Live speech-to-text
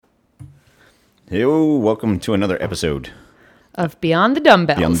Yo, welcome to another episode of Beyond the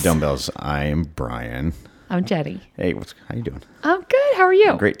Dumbbells. Beyond the Dumbbells. I am Brian. I'm Jetty. Hey, how you doing? I'm good. How are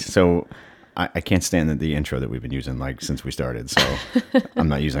you? Great. So I can't stand the intro that we've been using since we started, so I'm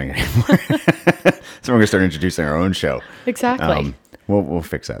not using it anymore. So we're going to start introducing our own show. Exactly. We'll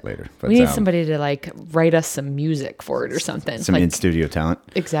fix that later. But, we need somebody to write us some music for it or something. Some in-studio talent.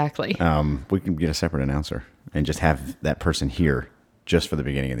 Exactly. We can get a separate announcer and just have that person here just for the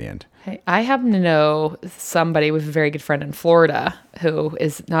beginning and the end. Hey, I happen to know somebody with a very good friend in Florida who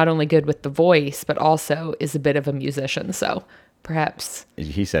is not only good with the voice, but also is a bit of a musician. So perhaps.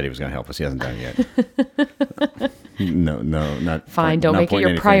 He said he was going to help us. He hasn't done it yet. No, not. Fine, don't make it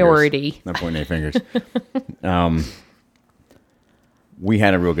your priority. Fingers. Not pointing any fingers. We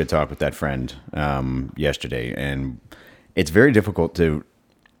had a real good talk with that friend yesterday, and it's very difficult to.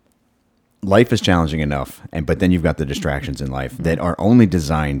 Life is challenging enough, but then you've got the distractions in life that are only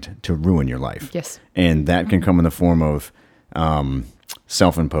designed to ruin your life. Yes. And that can come in the form of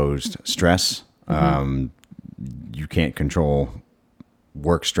self-imposed stress. You can't control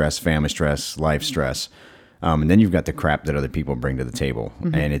work stress, family stress, life stress. And then you've got the crap that other people bring to the table.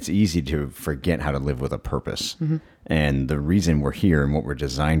 And it's easy to forget how to live with a purpose. And the reason we're here and what we're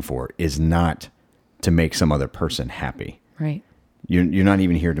designed for is not to make some other person happy. Right. You're not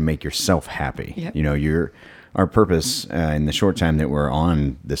even here to make yourself happy. Yep. You know, our purpose in the short time that we're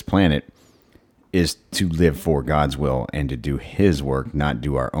on this planet is to live for God's will and to do His work, not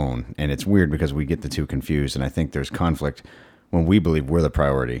do our own. And it's weird because we get the two confused, and I think there's conflict when we believe we're the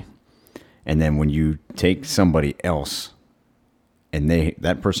priority. And then when you take somebody else and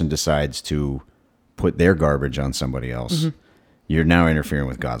that person decides to put their garbage on somebody else, you're now interfering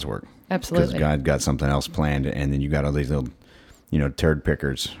with God's work. Absolutely. Because God got something else planned, and then you got all these little turd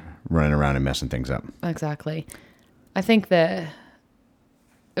pickers running around and messing things up. Exactly. I think the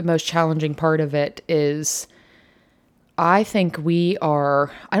most challenging part of it is I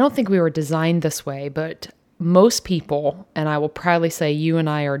don't think we were designed this way, but most people, and I will proudly say you and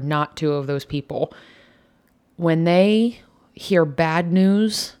I are not two of those people, when they hear bad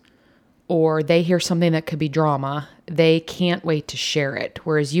news or they hear something that could be drama, they can't wait to share it.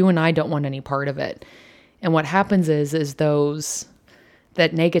 Whereas you and I don't want any part of it. And what happens is that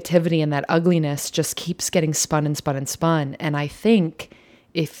negativity and that ugliness just keeps getting spun and spun and spun. And I think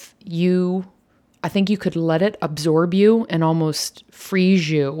you could let it absorb you and almost freeze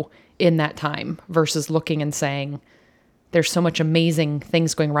you in that time versus looking and saying, there's so much amazing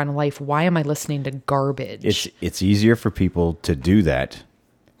things going around in life. Why am I listening to garbage? It's easier for people to do that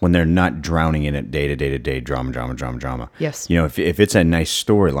when they're not drowning in it day to day, drama. Yes. If it's a nice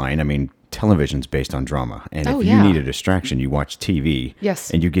storyline, I mean, television's based on drama. And if you need a distraction, you watch TV. Yes.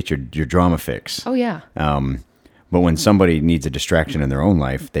 And you get your drama fix. Oh, yeah. But when somebody needs a distraction in their own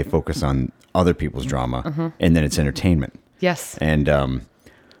life, they focus on other people's drama, and then it's entertainment. Yes. And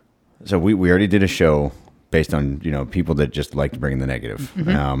so we already did a show based on, people that just like to bring in the negative.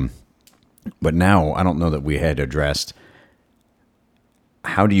 But now I don't know that we had addressed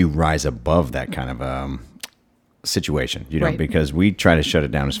how do you rise above that kind of situation, right. Because we try to shut it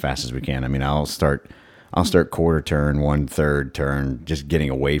down as fast as we can. I mean, I'll start quarter turn, 1/3 turn, just getting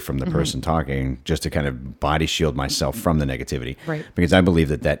away from the person talking, just to kind of body shield myself from the negativity. Right. Because I believe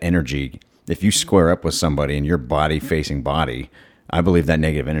that energy, if you square up with somebody and you're body facing body, I believe that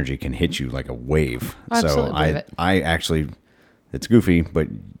negative energy can hit you like a wave. Absolutely. I actually, it's goofy, but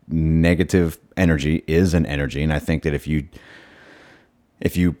negative energy is an energy. And I think that if you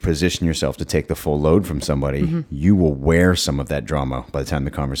position yourself to take the full load from somebody, you will wear some of that drama by the time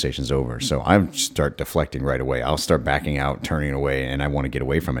the conversation's over. So I start deflecting right away. I'll start backing out, turning away, and I want to get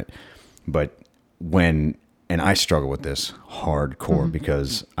away from it. But and I struggle with this hardcore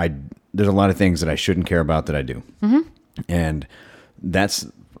because there's a lot of things that I shouldn't care about that I do. And that's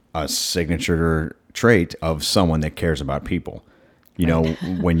a signature trait of someone that cares about people.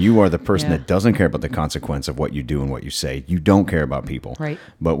 When you are the person that doesn't care about the consequence of what you do and what you say, you don't care about people. Right.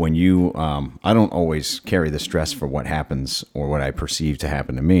 But when you, I don't always carry the stress for what happens or what I perceive to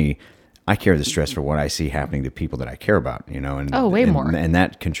happen to me. I carry the stress for what I see happening to people that I care about, way more. And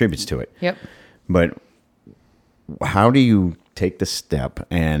that contributes to it. Yep. But how do you take the step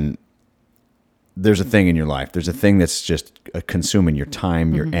and there's a thing in your life, there's a thing that's just consuming your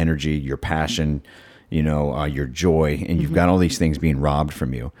time, your energy, your passion, your joy, and you've got all these things being robbed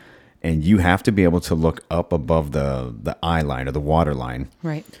from you. And you have to be able to look up above the eye line or the water line.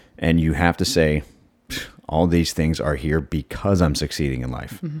 Right. And you have to say, all these things are here because I'm succeeding in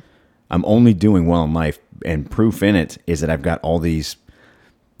life. I'm only doing well in life, and proof in it is that I've got all these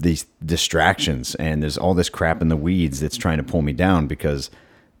distractions, and there's all this crap in the weeds that's trying to pull me down because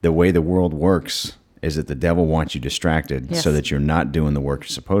the way the world works is that the devil wants you distracted so that you're not doing the work you're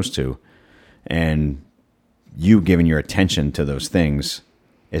supposed to. And you giving your attention to those things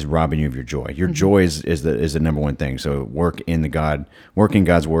is robbing you of your joy. Your joy is the number one thing. So work in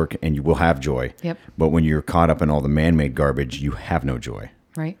God's work, and you will have joy. Yep. But when you're caught up in all the man-made garbage, you have no joy.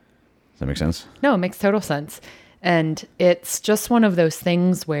 Right. Does that make sense? No, it makes total sense. And it's just one of those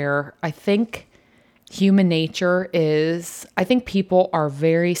things where I think human nature is, I think people are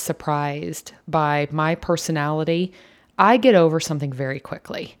very surprised by my personality. I get over something very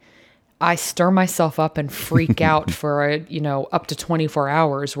quickly. I stir myself up and freak out for up to 24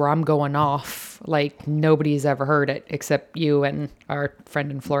 hours where I'm going off like nobody's ever heard it except you and our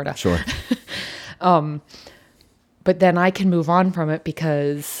friend in Florida. Sure. But then I can move on from it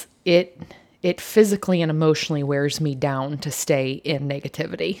because it physically and emotionally wears me down to stay in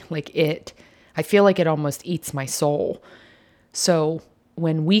negativity. I feel like it almost eats my soul. So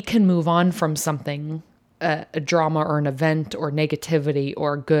when we can move on from something, a drama or an event or negativity,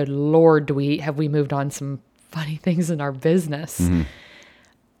 or good Lord, have we moved on some funny things in our business?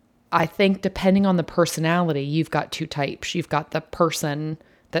 I think depending on the personality, you've got two types. You've got the person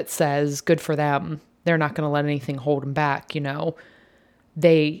that says, good for them. They're not going to let anything hold them back.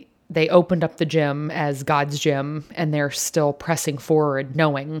 They opened up the gym as God's gym, and they're still pressing forward,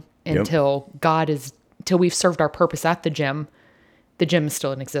 knowing until we've served our purpose at the gym is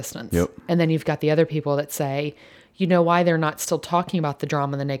still in existence. Yep. And then you've got the other people that say, you know why they're not still talking about the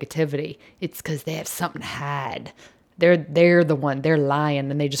drama and the negativity? It's because they have something to hide. They're the one, they're lying,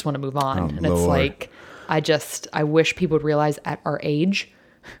 and they just want to move on. And Lord. It's like, I wish people would realize at our age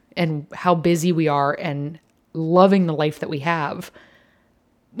and how busy we are and loving the life that we have,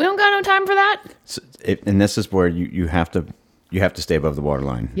 we don't got no time for that. So and this is where you have to stay above the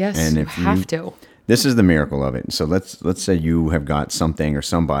waterline. Yes, and you have to. This is the miracle of it. So let's say you have got something or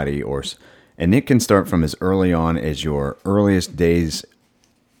somebody, and it can start from as early on as your earliest days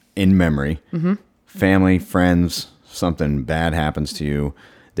in memory, family, friends, something bad happens to you,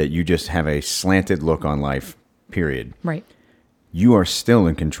 that you just have a slanted look on life, period. Right. You are still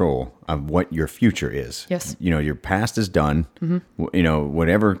in control of what your future is. Yes. Your past is done.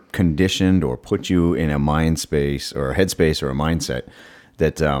 Whatever conditioned or put you in a mind space or a headspace or a mindset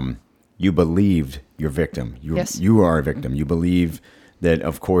that you believed you're victim. You are a victim. You believe that,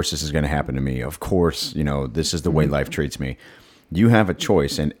 of course, this is going to happen to me. Of course, this is the way life treats me. You have a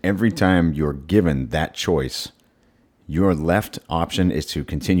choice, and every time you're given that choice, your left option is to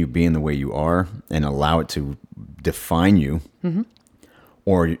continue being the way you are and allow it to define you,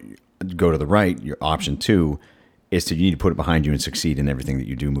 or go to the right. Your option 2 is you need to put it behind you and succeed in everything that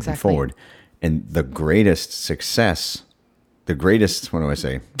you do moving forward. And the greatest success, reprisal,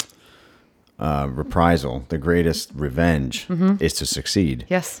 the greatest revenge is to succeed.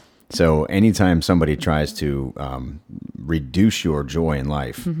 Yes. So anytime somebody tries to reduce your joy in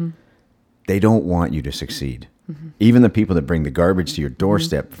life, they don't want you to succeed. Even the people that bring the garbage to your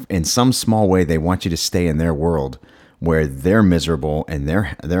doorstep, in some small way, they want you to stay in their world where they're miserable and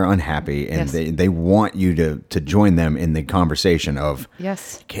they're unhappy, and they want you to join them in the conversation of,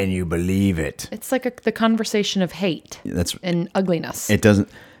 yes, can you believe it? It's like the conversation of hate and ugliness. It doesn't.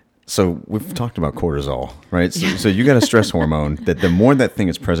 So we've talked about cortisol, right? So you got a stress hormone that the more that thing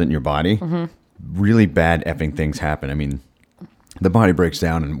is present in your body, really bad effing things happen. I mean, the body breaks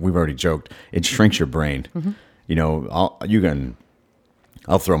down, and we've already joked, it shrinks your brain.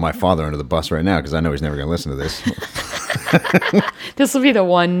 I'll throw my father under the bus right now because I know he's never going to listen to this. This will be the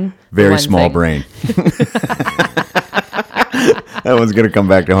one. Very small brain. That one's going to come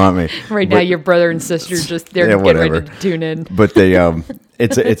back to haunt me. Right now, your brother and sister they're getting ready to tune in. But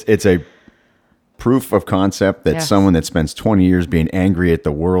it's a proof of concept that someone that spends 20 years being angry at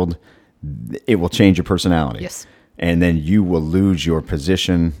the world, it will change your personality. Yes. And then you will lose your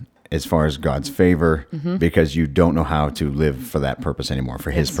position as far as God's favor because you don't know how to live for that purpose anymore,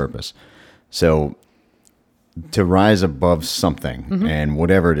 for His purpose. So to rise above something and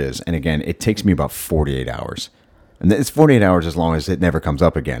whatever it is, and again, it takes me about 48 hours. And it's 48 hours as long as it never comes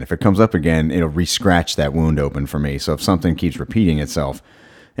up again. If it comes up again, it'll re-scratch that wound open for me. So if something keeps repeating itself,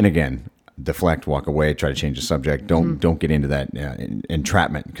 and again, deflect, walk away, try to change the subject. Don't get into that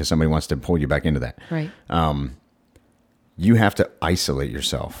entrapment because somebody wants to pull you back into that. Right. You have to isolate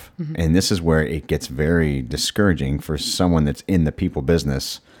yourself. And this is where it gets very discouraging for someone that's in the people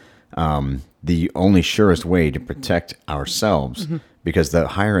business. The only surest way to protect ourselves, because the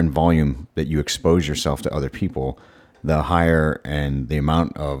higher in volume that you expose yourself to other people, the higher and the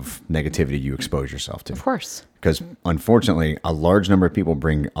amount of negativity you expose yourself to. Of course. Because unfortunately, a large number of people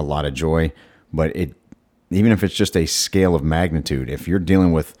bring a lot of joy, but even if it's just a scale of magnitude, if you're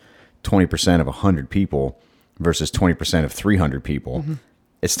dealing with 20% of 100 people versus 20% of 300 people,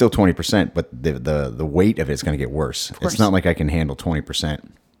 it's still 20%, but the weight of it's going to get worse. It's not like I can handle 20%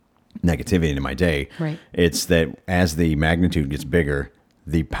 negativity in my day. Right. It's that as the magnitude gets bigger,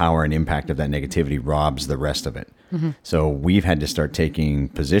 the power and impact of that negativity robs the rest of it. So we've had to start taking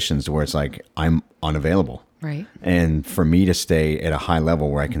positions where it's like, I'm unavailable. Right. And for me to stay at a high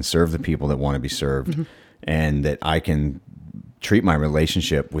level where I can serve the people that want to be served, and that I can treat my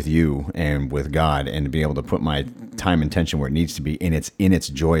relationship with you and with God, and to be able to put my time and attention where it needs to be in its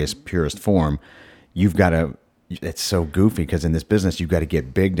joyous, purest form, you've got to, it's so goofy because in this business, you've got to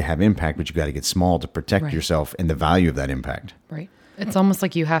get big to have impact, but you've got to get small to protect yourself and the value of that impact. Right. It's almost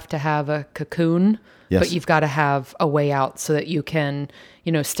like you have to have a cocoon, but you've got to have a way out so that you can,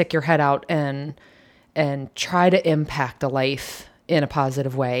 stick your head out and try to impact a life in a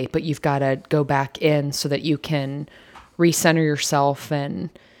positive way. But you've got to go back in so that you can recenter yourself and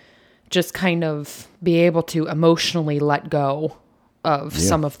just kind of be able to emotionally let go of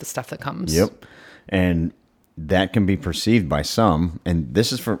some of the stuff that comes. Yep. And that can be perceived by some, and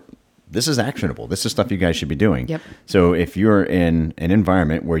this is actionable. This is stuff you guys should be doing. Yep. So if you're in an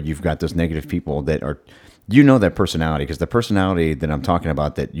environment where you've got those negative people that are, that personality, because the personality that I'm talking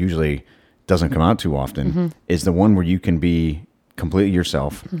about that usually doesn't come out too often is the one where you can be completely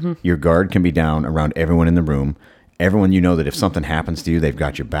yourself. Your guard can be down around everyone in the room. Everyone, that if something happens to you, they've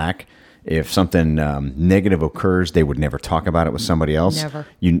got your back. If something negative occurs, they would never talk about it with somebody else. Never.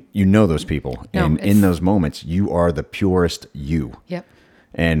 You know those people. No, and in those moments, you are the purest you. Yep.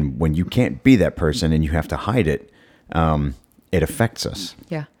 And when you can't be that person and you have to hide it, it affects us.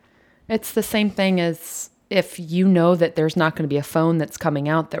 Yeah. It's the same thing as if you know that there's not going to be a phone that's coming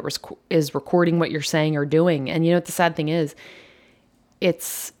out that is recording what you're saying or doing. And what the sad thing is,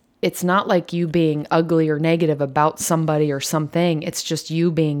 it's not like you being ugly or negative about somebody or something. It's just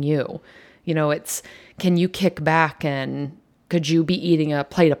you being you. It's, can you kick back and could you be eating a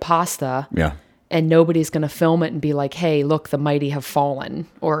plate of pasta? Yeah. And nobody's going to film it and be like, hey, look, the mighty have fallen.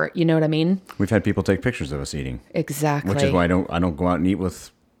 Or, you know what I mean? We've had people take pictures of us eating. Exactly. Which is why I don't go out and eat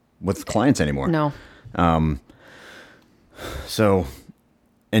with clients anymore. No. So,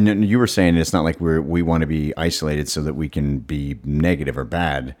 and then you were saying it's not like we want to be isolated so that we can be negative or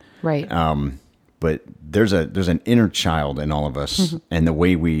bad. Right. But there's an inner child in all of us, and the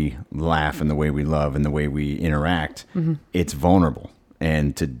way we laugh and the way we love and the way we interact, it's vulnerable.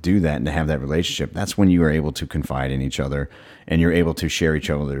 And to do that and to have that relationship, that's when you are able to confide in each other and you're able to share each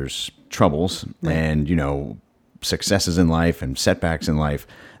other's troubles and, successes in life and setbacks in life.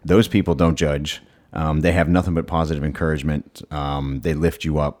 Those people don't judge. They have nothing but positive encouragement. They lift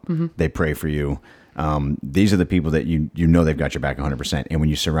you up. They pray for you. These are the people that they've got your back 100%. And when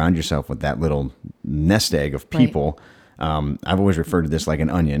you surround yourself with that little nest egg of people, I've always referred to this like an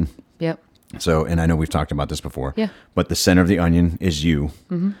onion. Yep. So, and I know we've talked about this before, but the center of the onion is you,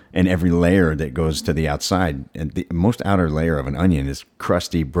 and every layer that goes to the outside, and the most outer layer of an onion is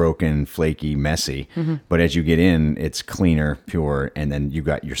crusty, broken, flaky, messy. But as you get in, it's cleaner, pure, and then you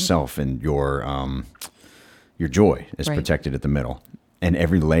got yourself and your joy is protected at the middle, and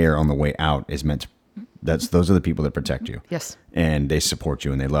every layer on the way out is meant to, those are the people that protect you. Yes. And they support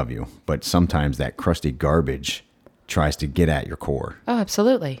you and they love you. But sometimes that crusty garbage tries to get at your core. Oh,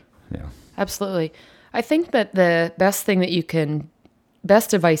 absolutely. Yeah. Absolutely. I think that the best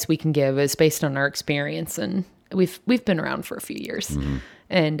advice we can give is based on our experience, and we've been around for a few years.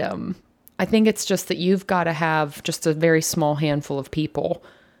 And I think it's just that you've got to have just a very small handful of people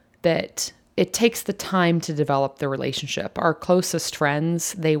that it takes the time to develop the relationship. Our closest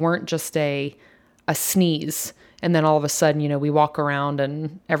friends, they weren't just a sneeze and then all of a sudden, we walk around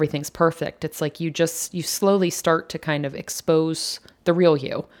and everything's perfect. It's like you slowly start to kind of expose the real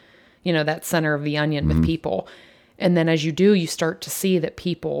you. That center of the onion with people. And then as you do, you start to see that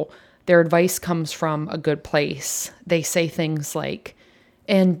people, their advice comes from a good place. They say things like,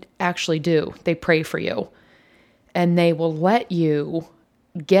 and actually do, they pray for you. And they will let you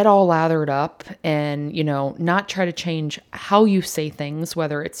get all lathered up and, not try to change how you say things,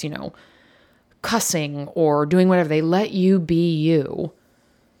 whether it's, cussing or doing whatever. They let you be you.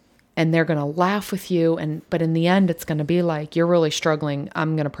 And they're going to laugh with you. But in the end, it's going to be like, you're really struggling.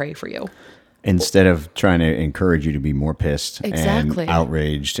 I'm going to pray for you. Instead of trying to encourage you to be more pissed and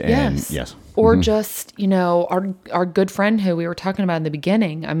outraged. And yes. Or just, our good friend who we were talking about in the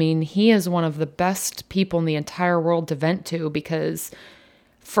beginning. I mean, he is one of the best people in the entire world to vent to because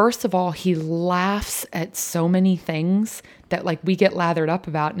first of all, he laughs at so many things that we get lathered up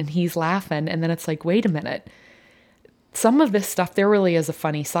about and he's laughing. And then it's like, wait a minute. Some of this stuff, there really is a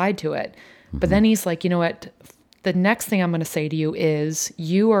funny side to it. But then he's like, you know what? The next thing I'm going to say to you is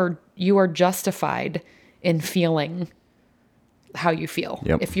you are justified in feeling how you feel.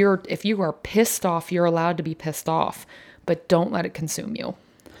 Yep. If you are pissed off, you're allowed to be pissed off, but don't let it consume you.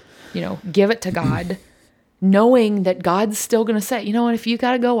 Give it to God, knowing that God's still going to say, you know what, if you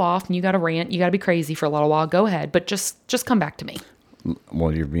got to go off and you got to rant, you got to be crazy for a little while, go ahead, but just come back to me.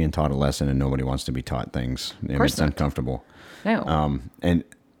 Well, you're being taught a lesson and nobody wants to be taught things. I mean, it's uncomfortable. No. And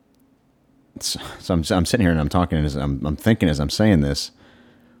so I'm sitting here and I'm talking as I'm thinking as I'm saying this,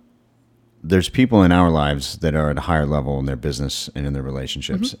 there's people in our lives that are at a higher level in their business and in their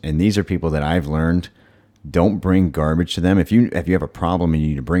relationships. And these are people that I've learned, don't bring garbage to them. If you have a problem and you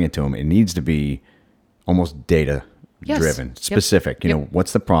need to bring it to them, it needs to be almost data driven, specific. You know,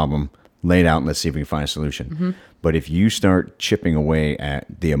 what's the problem? Lay it out and let's see if we can find a solution. But if you start chipping away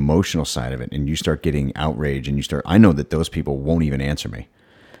at the emotional side of it and you start getting outraged and I know that those people won't even answer me.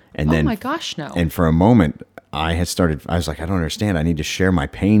 And then, oh my gosh, no. And for a moment, I was like, I don't understand. I need to share my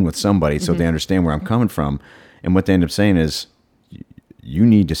pain with somebody so they understand where I'm coming from. And what they end up saying is, you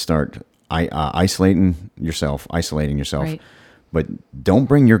need to start isolating yourself, Right. but don't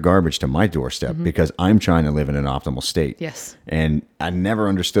bring your garbage to my doorstep because I'm trying to live in an optimal state. Yes. And I never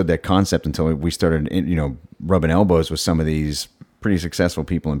understood that concept until we started, rubbing elbows with some of these pretty successful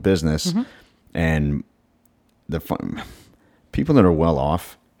people in business. And people that are well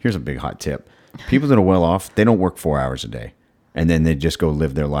off, here's a big hot tip. People that are well off, they don't work 4 hours a day. And then they just go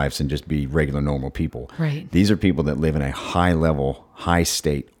live their lives and just be regular, normal people. Right. These are people that live in a high level, high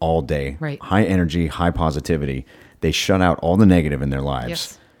state all day. Right. High energy, high positivity. They shut out all the negative in their lives.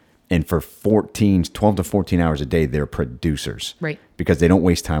 Yes. And for 12 to 14 hours a day, they're producers. Right. Because they don't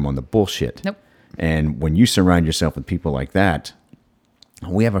waste time on the bullshit. Nope. And when you surround yourself with people like that,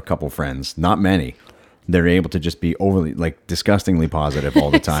 we have a couple friends, not many. They're able to just be overly, disgustingly positive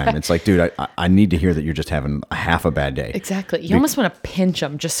all the time. It's like, dude, I need to hear that you're just having half a bad day. Exactly. You almost want to pinch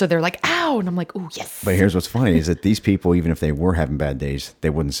them just so they're like, ow. And I'm like, oh, yes. But here's what's funny is that these people, even if they were having bad days, they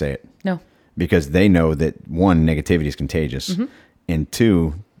wouldn't say it. No. Because they know that, one, negativity is contagious. And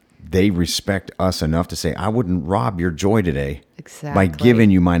two, they respect us enough to say, I wouldn't rob your joy today. Exactly. By giving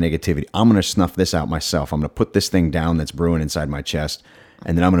you my negativity. I'm going to snuff this out myself. I'm going to put this thing down that's brewing inside my chest.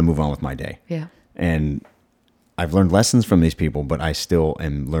 And then I'm going to move on with my day. Yeah. And I've learned lessons from these people, but I still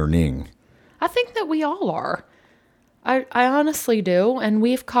am learning. I think that we all are. I honestly do. And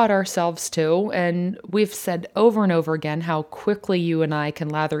we've caught ourselves too. And we've said over and over again how quickly you and I can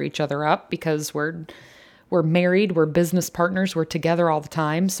lather each other up because we're married, we're business partners, we're together all the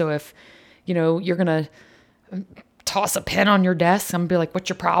time. So if, you're going to toss a pen on your desk, I'm going to be like, what's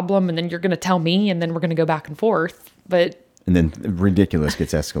your problem? And then you're going to tell me, and then we're going to go back and forth. And then ridiculous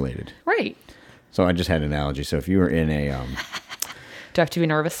gets escalated. Right. So I just had an analogy. So if you were in a... Do I have to be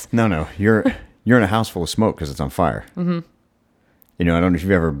nervous? No. You're in a house full of smoke because it's on fire. I don't know if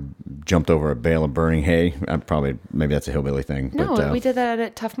you've ever jumped over a bale of burning hay. Maybe that's a hillbilly thing. No, but, we did that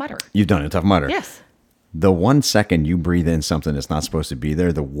at Tough Mudder. You've done it at Tough Mudder. Yes. The 1 second you breathe in something that's not supposed to be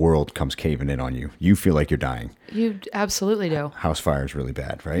there, the world comes caving in on you. You feel like you're dying. You absolutely do. House fire is really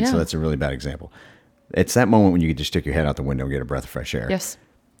bad, right? Yeah. So that's a really bad example. It's that moment when you can just stick your head out the window and get a breath of fresh air. Yes.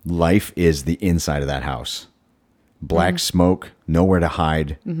 Life is the inside of that house. Black smoke, nowhere to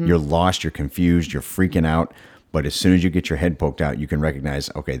hide. You're lost, you're confused, you're freaking out. But as soon as you get your head poked out, you can recognize,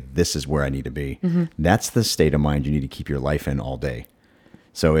 okay, this is where I need to be. That's the state of mind you need to keep your life in all day.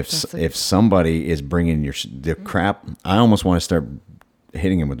 So if somebody is bringing the crap, I almost want to start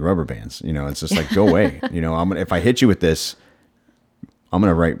hitting him with rubber bands. It's just like, go away. If I hit you with this, I'm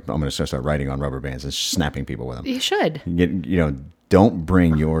gonna start writing on rubber bands and snapping people with them. You should. Don't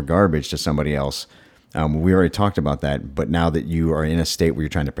bring your garbage to somebody else. We already talked about that, but now that you are in a state where you're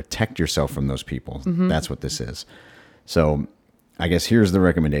trying to protect yourself from those people, that's what this is. So I guess here's the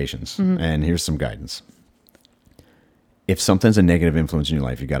recommendations and here's some guidance. If something's a negative influence in your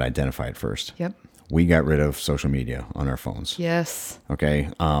life, you got to identify it first. Yep. We got rid of social media on our phones. Yes. Okay.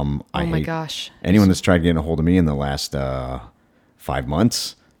 Oh my gosh. Anyone that's tried getting a hold of me in the last 5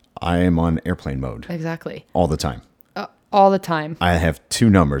 months, I am on airplane mode. Exactly. All the time. All the time. I have 2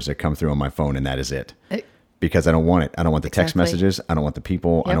 numbers that come through on my phone, and that is it. Because I don't want it. I don't want the text messages. I don't want the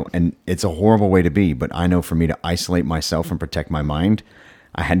people. Yep. And it's a horrible way to be, but I know for me to isolate myself and protect my mind,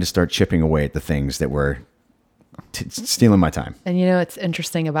 I had to start chipping away at the things that were stealing my time. And what's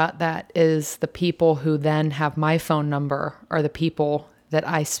interesting about that is the people who then have my phone number are the people that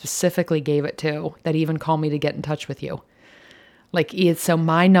I specifically gave it to that even call me to get in touch with you. So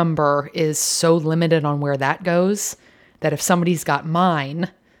my number is so limited on where that goes that if somebody's got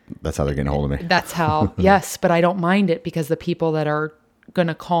mine, that's how they're getting a hold of me. That's how, yes, but I don't mind it because the people that are going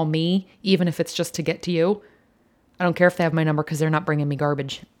to call me, even if it's just to get to you, I don't care if they have my number because they're not bringing me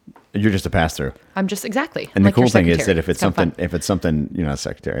garbage. You're just a pass-through. I'm just exactly. And like the cool thing is that it's if it's something, you're not a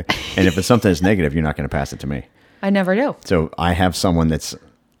secretary, and if it's something that's negative, you're not going to pass it to me. I never do. So I have someone that's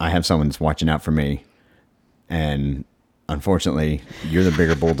watching out for me, and unfortunately, you're the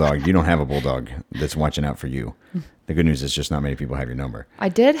bigger bulldog. You don't have a bulldog that's watching out for you. The good news is just not many people have your number. I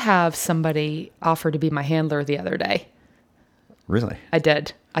did have somebody offer to be my handler the other day. Really? I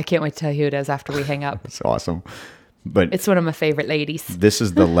did. I can't wait to tell you who it is after we hang up. It's awesome. But it's one of my favorite ladies. This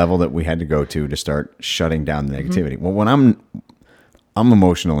is the level that we had to go to start shutting down the negativity. Well, when I'm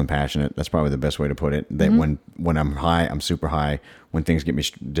emotional and passionate. That's probably the best way to put it. That when I'm high, I'm super high. When things get me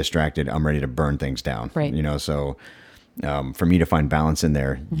distracted, I'm ready to burn things down. Right. You know, so for me to find balance in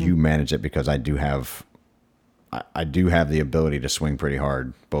there, you manage it because I do have the ability to swing pretty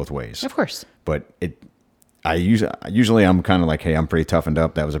hard both ways. Of course. But usually I'm kind of like, hey, I'm pretty toughened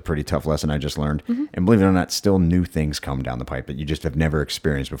up. That was a pretty tough lesson I just learned. And believe it or not, still new things come down the pipe that you just have never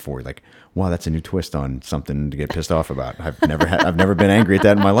experienced before. Like, wow, that's a new twist on something to get pissed off about. I've never been angry at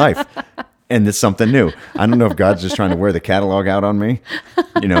that in my life. And it's something new. I don't know if God's just trying to wear the catalog out on me.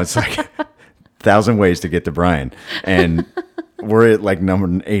 You know, it's like 1,000 ways to get to Brian. And we're at like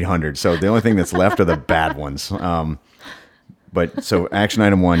number 800. So the only thing that's left are the bad ones. But so action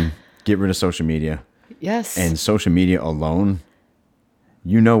item 1, get rid of social media. Yes. And social media alone,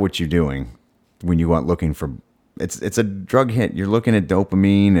 you know what you're doing when you go out looking for, it's a drug hit. You're looking at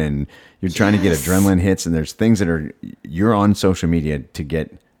dopamine and you're trying to get adrenaline hits. And there's things that you're on social media to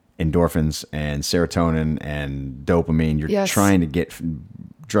get endorphins and serotonin and dopamine. You're trying to get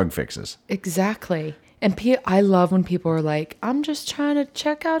drug fixes. Exactly. And I love when people are like, I'm just trying to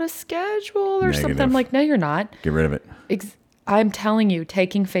check out a schedule or something. I'm like, no, you're not. Get rid of it. I'm telling you,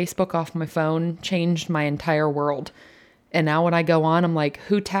 taking Facebook off my phone changed my entire world. And now when I go on, I'm like,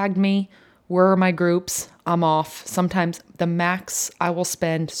 who tagged me? Where are my groups? I'm off. Sometimes the max I will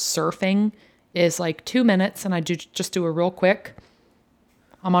spend surfing is like 2 minutes, and I just do a real quick.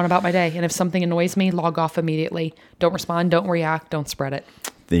 I'm on about my day. And if something annoys me, log off immediately. Don't respond. Don't react. Don't spread it.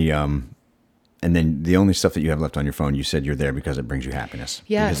 And then the only stuff that you have left on your phone, you said you're there because it brings you happiness.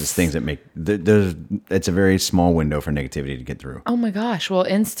 Yes. Because it's things that make, it's a very small window for negativity to get through. Oh my gosh. Well, I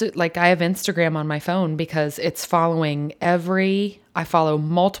have Instagram on my phone because it's following I follow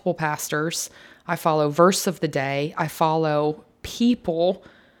multiple pastors. I follow verse of the day. I follow people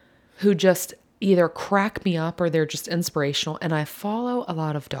who just either crack me up or they're just inspirational. And I follow a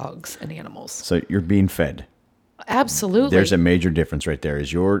lot of dogs and animals. So you're being fed. Absolutely. There's a major difference right there.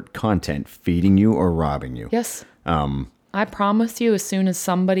 Is your content feeding you or robbing you? Yes. I promise you, as soon as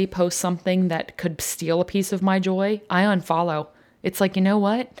somebody posts something that could steal a piece of my joy, I unfollow. It's like, you know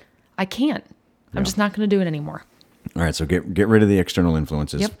what? I can't. I'm just not going to do it anymore. All right. So get rid of the external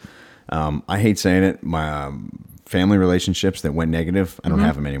influences. Yep. I hate saying it. My family relationships that went negative, I don't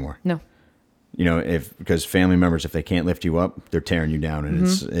have them anymore. No. You know, because family members, if they can't lift you up, they're tearing you down. And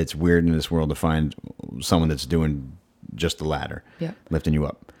it's weird in this world to find someone that's doing just the latter, lifting you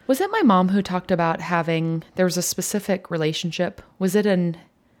up. Was it my mom who talked about there was a specific relationship? Was it an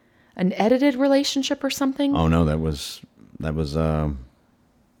edited relationship or something? Oh, no, that was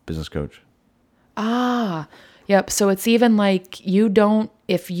business coach. Ah, yep. So it's even like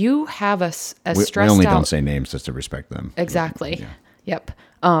if you have a stressed out. We only don't say names just to respect them. Exactly. Yeah. Yep.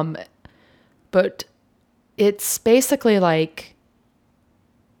 But it's basically like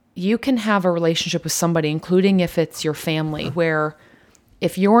you can have a relationship with somebody, including if it's your family, where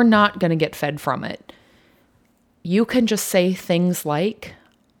if you're not going to get fed from it, you can just say things like,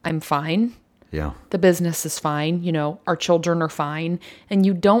 I'm fine. Yeah. The business is fine. You know, our children are fine. And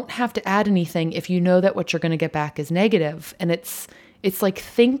you don't have to add anything if you know that what you're going to get back is negative. And it's like,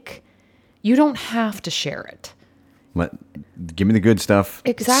 you don't have to share it. Give me the good stuff.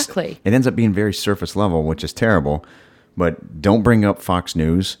 Exactly. It ends up being very surface level, which is terrible. But don't bring up Fox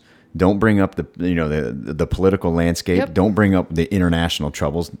News. Don't bring up the political landscape. Yep. Don't bring up the international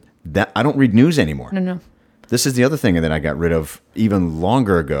troubles. That I don't read news anymore. No. This is the other thing that I got rid of even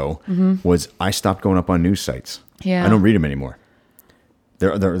longer ago was I stopped going up on news sites. Yeah. I don't read them anymore.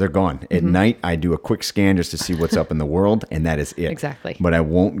 They're gone. At night, I do a quick scan just to see what's up in the world, and that is it. Exactly. But I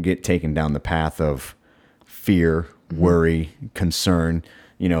won't get taken down the path of fear, worry, concern.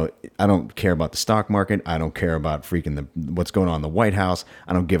 You know, I don't care about the stock market. I don't care about what's going on in the White House.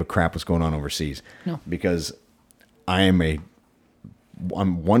 I don't give a crap what's going on overseas. No. Because I'm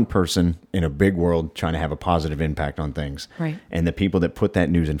one person in a big world trying to have a positive impact on things. Right. And the people that put that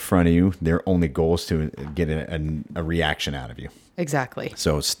news in front of you, their only goal is to get a reaction out of you. Exactly.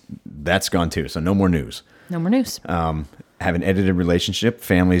 So that's gone too. So no more news. No more news. have an edited relationship.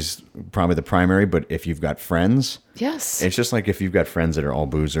 Family's probably the primary, but if you've got friends, Yes. it's just like if you've got friends that are all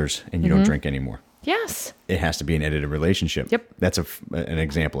boozers and you don't drink anymore. Yes. It has to be an edited relationship. Yep. That's an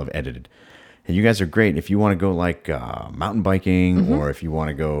example of edited. And you guys are great. If you want to go like mountain biking or if you want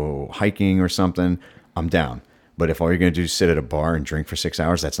to go hiking or something, I'm down. But if all you're going to do is sit at a bar and drink for 6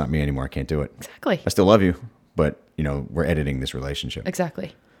 hours, that's not me anymore. I can't do it. Exactly. I still love you, but we're editing this relationship.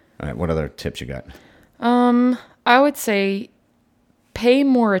 Exactly. All right. What other tips you got? I would say pay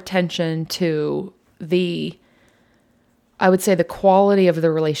more attention to the quality of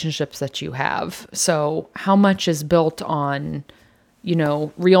the relationships that you have. So how much is built on,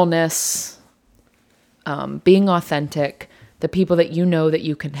 realness, being authentic, the people that that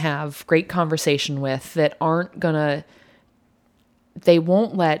you can have great conversation with that they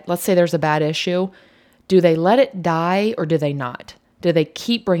won't let's say there's a bad issue. Do they let it die or do they not? Do they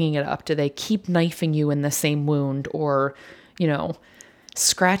keep bringing it up? Do they keep knifing you in the same wound or,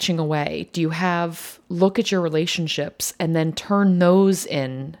 scratching away? Do you look at your relationships and then turn those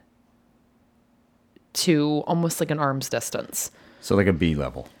in to almost like an arm's distance? So like a B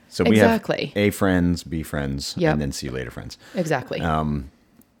level. So we Exactly. have A friends, B friends, Yep. and then see you later friends. Exactly.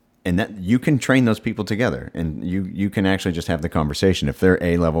 And that you can train those people together and you can actually just have the conversation. If they're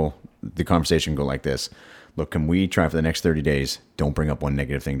A level, the conversation can go like this. Look, can we try for the next 30 days? Don't bring up one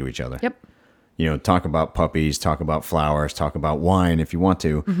negative thing to each other. Yep. Talk about puppies, talk about flowers, talk about wine if you want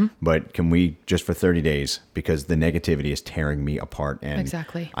to. But can we just for 30 days? Because the negativity is tearing me apart. And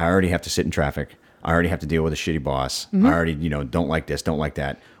Exactly. I already have to sit in traffic. I already have to deal with a shitty boss. I already, don't like this, don't like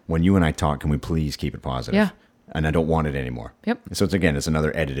that. When you and I talk, can we please keep it positive? Yeah. And I don't want it anymore. Yep. So it's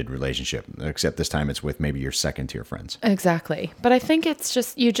another edited relationship, except this time it's with maybe your second tier friends. Exactly. But I think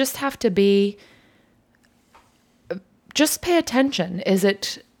you just have to just pay attention.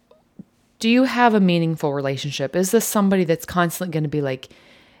 Do you have a meaningful relationship? Is this somebody that's constantly going to be like,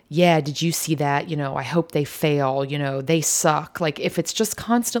 yeah, did you see that? I hope they fail. They suck. Like if it's just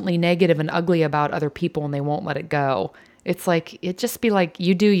constantly negative and ugly about other people and they won't let it go, it's like, it just be like,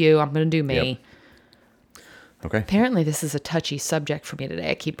 you do you, I'm going to do me. Yep. Okay. Apparently this is a touchy subject for me today.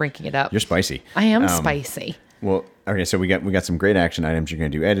 I keep bringing it up. You're spicy. I am spicy. Well, okay, so we got some great action items you're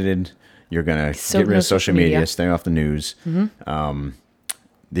going to do edited. You're going to get rid no of social social media, media. stay off the news.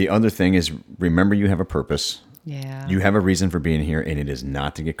 The other thing is remember you have a purpose. Yeah. You have a reason for being here, and it is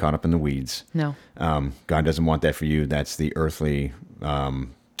not to get caught up in the weeds. No. God doesn't want that for you. That's the earthly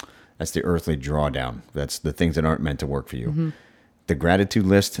drawdown. That's the things that aren't meant to work for you. The gratitude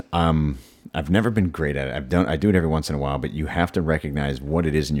list, I've never been great at it. I do it every once in a while, but you have to recognize what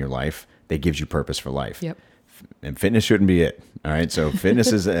it is in your life that gives you purpose for life. Yep. And fitness shouldn't be it. All right. So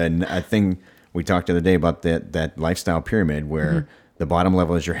fitness is a thing we talked the other day about that lifestyle pyramid where the bottom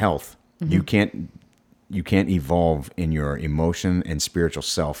level is your health. You can't evolve in your emotion and spiritual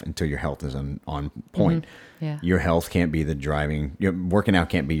self until your health is on point. Yeah. Your health can't be working out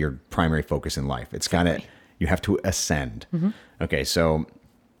can't be your primary focus in life. It's you have to ascend. Okay. So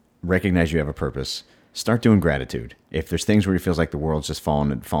recognize you have a purpose. Start doing gratitude. If there's things where it feels like the world's just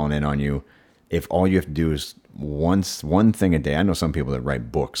falling in on you, if all you have to do is one thing a day. I know some people that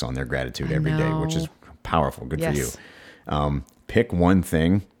write books on their gratitude every day, which is powerful. Good for you. Pick one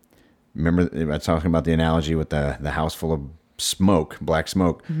thing. Remember, I was talking about the analogy with the house full of smoke, black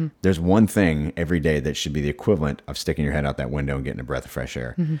smoke. There's one thing every day that should be the equivalent of sticking your head out that window and getting a breath of fresh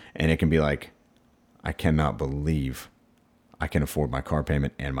air. And it can be like, I cannot believe I can afford my car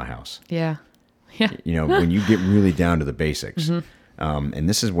payment and my house. Yeah. Yeah. When you get really down to the basics. And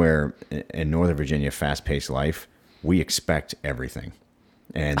this is where in Northern Virginia, fast-paced life, we expect everything.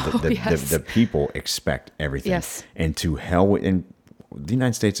 And the people expect everything. Yes. And to hell with, and the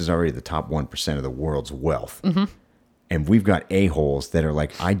United States is already the top 1% of the world's wealth. And we've got a-holes that are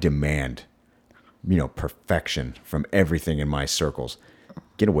like, I demand, perfection from everything in my circles.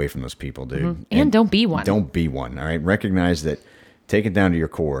 Get away from those people, dude. And don't be one. Don't be one, all right? Recognize that, take it down to your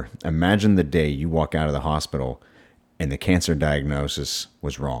core. Imagine the day you walk out of the hospital and the cancer diagnosis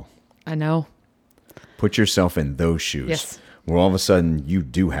was wrong. I know. Put yourself in those shoes. Yes. Where all of a sudden you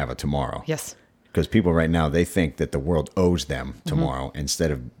do have a tomorrow. Yes. Because people right now, they think that the world owes them tomorrow instead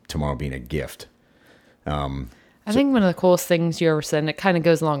of tomorrow being a gift. I think one of the coolest things you ever said, and it kind of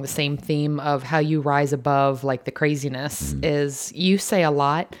goes along the same theme of how you rise above like the craziness, is you say a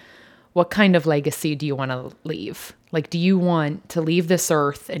lot, what kind of legacy do you want to leave? Like, do you want to leave this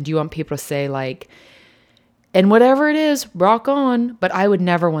earth and do you want people to say like, and whatever it is, rock on. But I would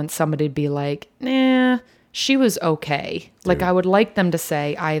never want somebody to be like, nah, she was okay. Like, Dude. I would like them to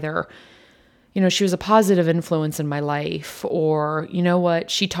say either, she was a positive influence in my life, or, you know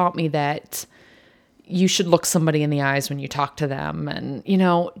what, she taught me that, you should look somebody in the eyes when you talk to them. And,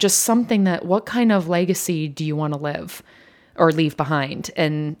 just something that, what kind of legacy do you want to live or leave behind?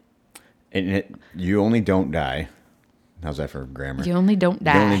 And you only don't die. How's that for grammar? You only don't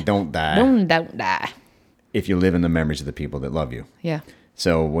die. You only don't die. Don't die. If you live in the memories of the people that love you. Yeah.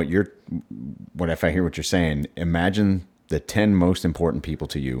 So what if I hear what you're saying, imagine the 10 most important people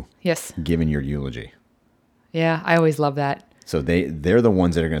to you. Yes. Giving your eulogy. Yeah, I always love that. So they're the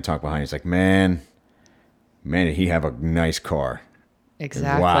ones that are going to talk behind you. It's like, man, did he have a nice car?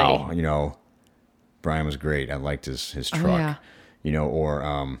 Exactly. Wow. Brian was great. I liked his truck. Oh, yeah.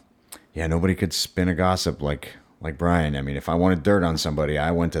 Or nobody could spin a gossip like Brian. I mean, if I wanted dirt on somebody,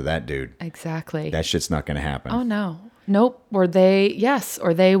 I went to that dude. Exactly. That shit's not going to happen. Oh, no. Nope. Or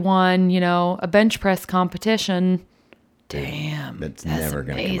they won, a bench press competition. Damn. That's never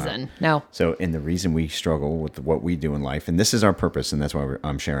going to come out. No. So, and the reason we struggle with what we do in life, and this is our purpose, and that's why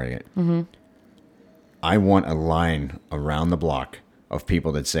I'm sharing it. Mm-hmm. I want a line around the block of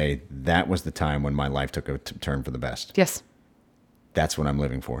people that say, that was the time when my life took a turn for the best. Yes. That's what I'm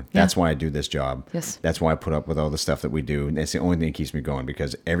living for. That's why I do this job. Yes. That's why I put up with all the stuff that we do. And it's the only thing that keeps me going,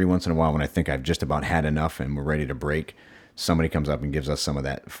 because every once in a while when I think I've just about had enough and we're ready to break, somebody comes up and gives us some of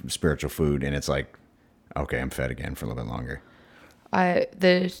that spiritual food. And it's like, okay, I'm fed again for a little bit longer.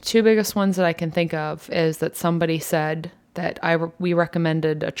 The two biggest ones that I can think of is that somebody said that we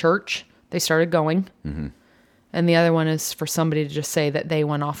recommended a church. They started going. Mm-hmm. And the other one is for somebody to just say that they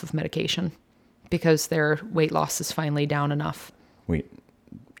went off of medication because their weight loss is finally down enough.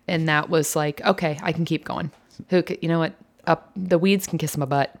 And that was like, okay, I can keep going. You know what? The weeds can kiss my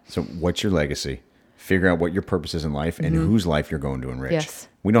butt. So what's your legacy? Figure out what your purpose is in life and whose life you're going to enrich. Yes.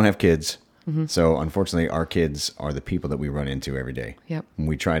 We don't have kids. Mm-hmm. So unfortunately, our kids are the people that we run into every day. Yep. And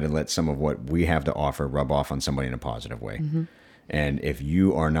we try to let some of what we have to offer rub off on somebody in a positive way. Mm-hmm. And if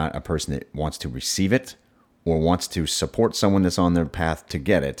you are not a person that wants to receive it or wants to support someone that's on their path to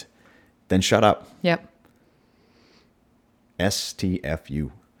get it, then shut up. Yep.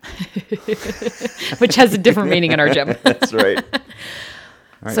 STFU. Which has a different meaning in our gym. That's right.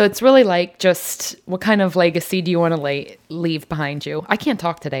 Right. So it's really like, just what kind of legacy do you want to leave behind you? I can't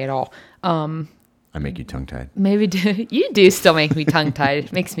talk today at all. I make you tongue-tied. Maybe you do still make me tongue-tied.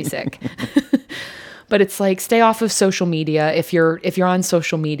 It makes me sick. But it's like, stay off of social media. If you're on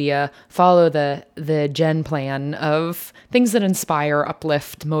social media, follow the Jen plan of things that inspire,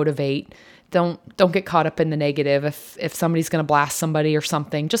 uplift, motivate. Don't get caught up in the negative. If somebody's going to blast somebody or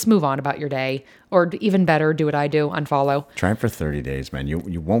something, just move on about your day. Or even better, do what I do, unfollow. Try it for 30 days, man.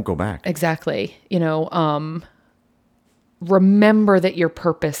 You won't go back. Exactly. Remember that your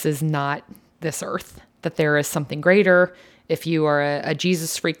purpose is not this earth, that there is something greater. If you are a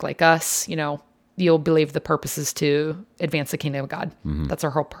Jesus freak like us, you'll believe the purpose is to advance the kingdom of God. Mm-hmm. That's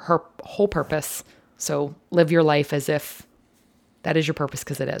our whole purpose. So live your life as if that is your purpose,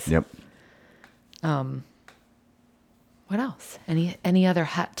 because it is. Yep. What else? Any other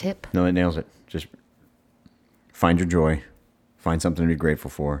hot tip? No, it nails it. Just find your joy. Find something to be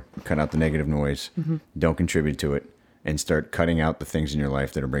grateful for. Cut out the negative noise. Mm-hmm. Don't contribute to it, and start cutting out the things in your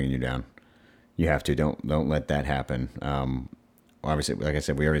life that are bringing you down. You have to. Don't let that happen. Obviously, like I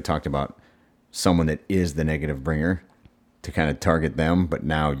said, we already talked about someone that is the negative bringer, to kind of target them, but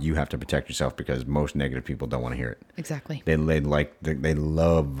now you have to protect yourself, because most negative people don't want to hear it. Exactly. They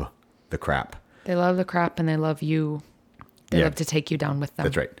love the crap. They love the crap, and they love you. They love to take you down with them.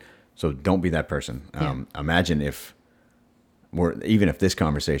 That's right. So don't be that person. Imagine if this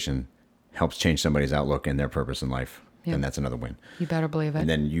conversation helps change somebody's outlook and their purpose in life, then that's another win. You better believe it. And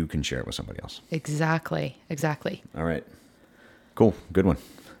then you can share it with somebody else. Exactly. All right. Cool. Good one.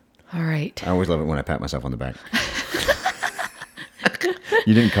 All right. I always love it when I pat myself on the back.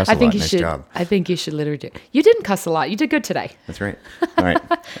 You didn't cuss a lot. Nice job. I think you should literally do. You didn't cuss a lot. You did good today. That's right. All right.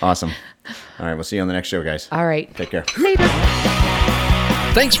 Awesome. All right. We'll see you on the next show, guys. All right. Take care. Later.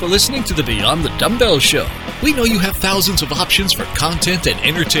 Thanks for listening to the Beyond the Dumbbells Show. We know you have thousands of options for content and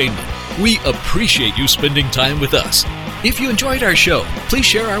entertainment. We appreciate you spending time with us. If you enjoyed our show, please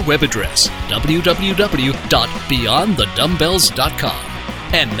share our web address, www.beyondthedumbbells.com,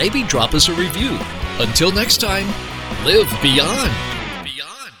 and maybe drop us a review. Until next time, live beyond.